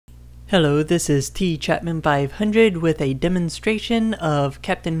Hello, this is T Chapman 500 with a demonstration of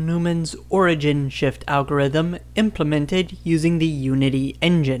CaptainLuma's origin shift algorithm implemented using the Unity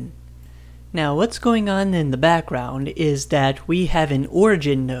engine. Now what's going on in the background is that we have an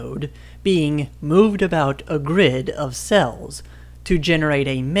origin node being moved about a grid of cells to generate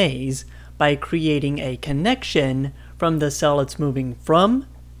a maze by creating a connection from the cell it's moving from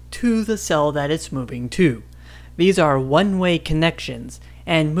to the cell that it's moving to. These are one-way connections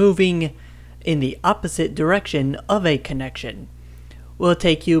and moving in the opposite direction of a connection will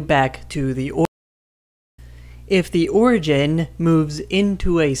take you back to the origin. If the origin moves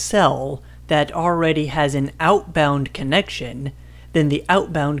into a cell that already has an outbound connection, then the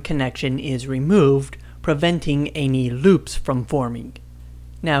outbound connection is removed, preventing any loops from forming.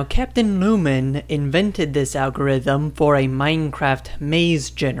 Now, CaptainLuma invented this algorithm for a Minecraft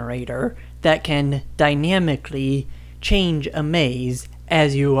maze generator that can dynamically change a maze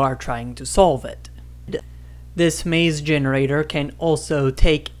as you are trying to solve it. This maze generator can also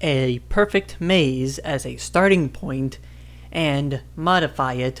take a perfect maze as a starting point and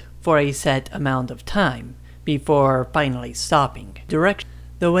modify it for a set amount of time before finally stopping.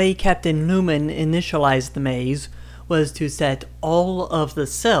 The way CaptainLuma initialized the maze was to set all of the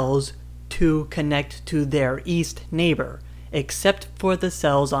cells to connect to their east neighbor, except for the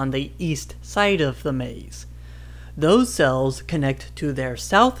cells on the east side of the maze. Those cells connect to their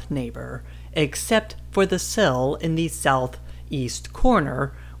south neighbor, except for the cell in the southeast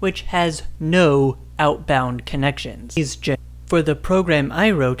corner, which has no outbound connections. For the program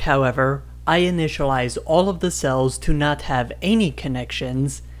I wrote, however, I initialize all of the cells to not have any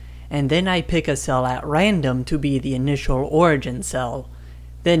connections, and then I pick a cell at random to be the initial origin cell,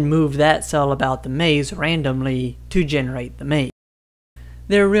 then move that cell about the maze randomly to generate the maze.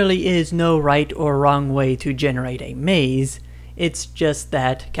 There really is no right or wrong way to generate a maze. It's just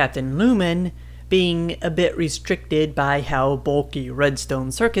that CaptainLuma, being a bit restricted by how bulky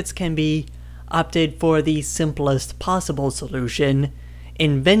redstone circuits can be, opted for the simplest possible solution,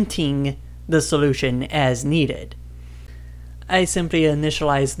 inventing the solution as needed. I simply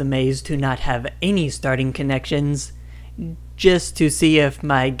initialized the maze to not have any starting connections, just to see if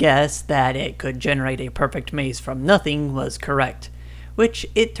my guess that it could generate a perfect maze from nothing was correct, which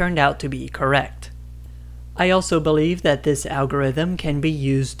it turned out to be correct. I also believe that this algorithm can be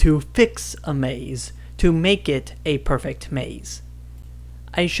used to fix a maze, to make it a perfect maze.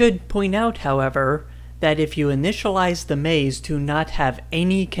 I should point out, however, that if you initialize the maze to not have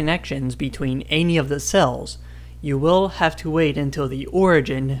any connections between any of the cells, you will have to wait until the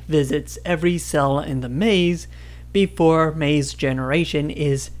origin visits every cell in the maze before maze generation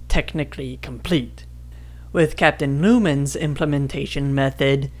is technically complete. With CaptainLuma's implementation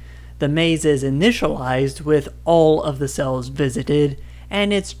method, the maze is initialized with all of the cells visited,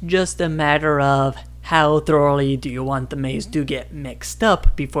 and it's just a matter of how thoroughly do you want the maze to get mixed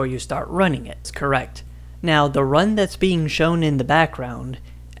up before you start running it. It's correct. Now, the run that's being shown in the background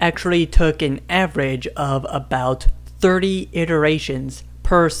actually took an average of about 30 iterations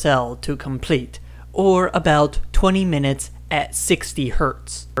per cell to complete, or about 20 minutes at 60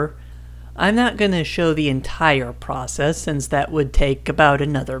 Hertz. I'm not going to show the entire process since that would take about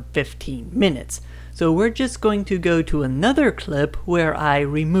another 15 minutes, so we're just going to go to another clip where I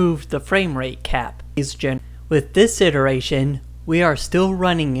removed the frame rate cap. With this iteration, we are still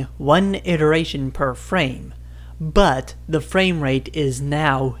running one iteration per frame, but the frame rate is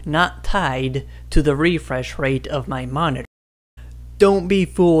now not tied to the refresh rate of my monitor. Don't be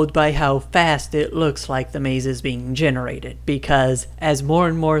fooled by how fast it looks like the maze is being generated, because as more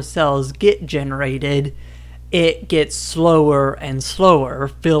and more cells get generated, it gets slower and slower,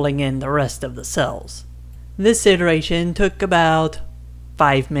 filling in the rest of the cells. This iteration took about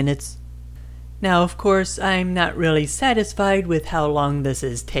 5 minutes. Now, of course, I'm not really satisfied with how long this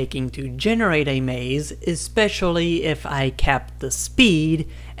is taking to generate a maze, especially if I cap the speed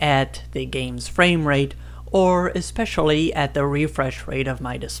at the game's frame rate, or especially at the refresh rate of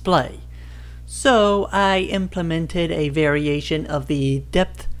my display. So I implemented a variation of the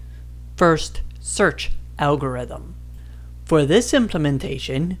depth first search algorithm. For this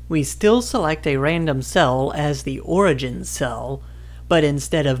implementation, we still select a random cell as the origin cell, but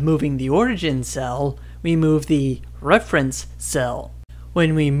instead of moving the origin cell, we move the reference cell.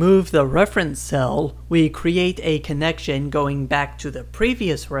 When we move the reference cell, we create a connection going back to the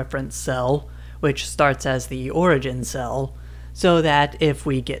previous reference cell, which starts as the origin cell, so that if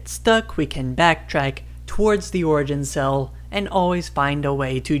we get stuck, we can backtrack towards the origin cell and always find a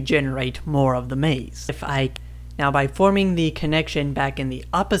way to generate more of the maze. Now, by forming the connection back in the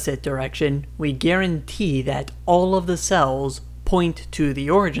opposite direction, we guarantee that all of the cells point to the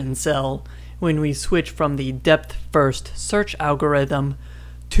origin cell when we switch from the depth first search algorithm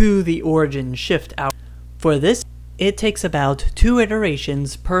to the origin shift algorithm. For this, it takes about 2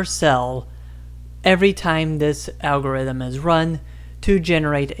 iterations per cell every time this algorithm is run to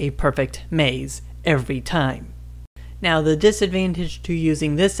generate a perfect maze every time. Now, the disadvantage to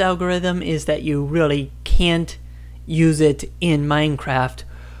using this algorithm is that you really can't use it in Minecraft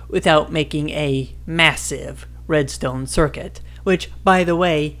without making a massive redstone circuit, which, by the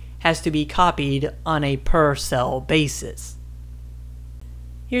way, has to be copied on a per cell basis.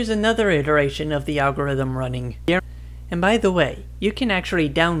 Here's another iteration of the algorithm running here. And by the way, you can actually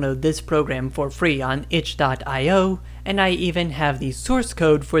download this program for free on itch.io, and I even have the source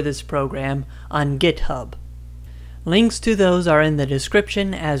code for this program on GitHub. Links to those are in the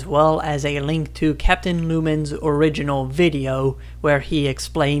description, as well as a link to CaptainLuma's original video where he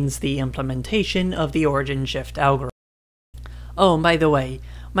explains the implementation of the origin shift algorithm. Oh, and by the way,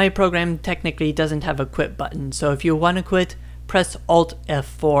 my program technically doesn't have a quit button, so if you want to quit, press Alt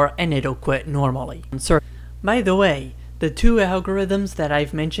F4 and it'll quit normally. By the way, the 2 algorithms that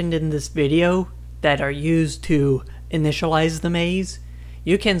I've mentioned in this video that are used to initialize the maze,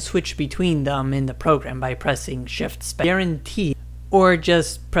 you can switch between them in the program by pressing Shift Space. Guaranteed, or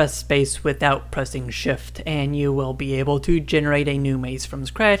just press space without pressing Shift, and you will be able to generate a new maze from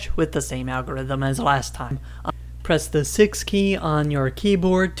scratch with the same algorithm as last time. Press the 6 key on your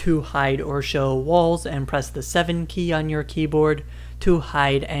keyboard to hide or show walls, and press the 7 key on your keyboard to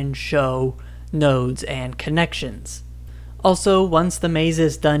hide and show nodes and connections. Also, once the maze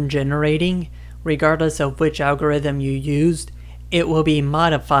is done generating, regardless of which algorithm you used, it will be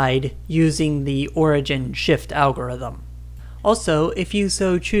modified using the origin shift algorithm. Also, if you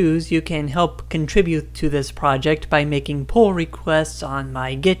so choose, you can help contribute to this project by making pull requests on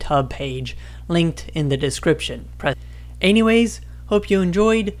my GitHub page, linked in the description. Anyways, hope you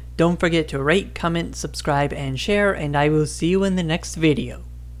enjoyed. Don't forget to rate, comment, subscribe, and share, and I will see you in the next video.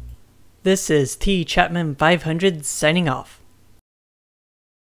 This is T Chapman 500 signing off.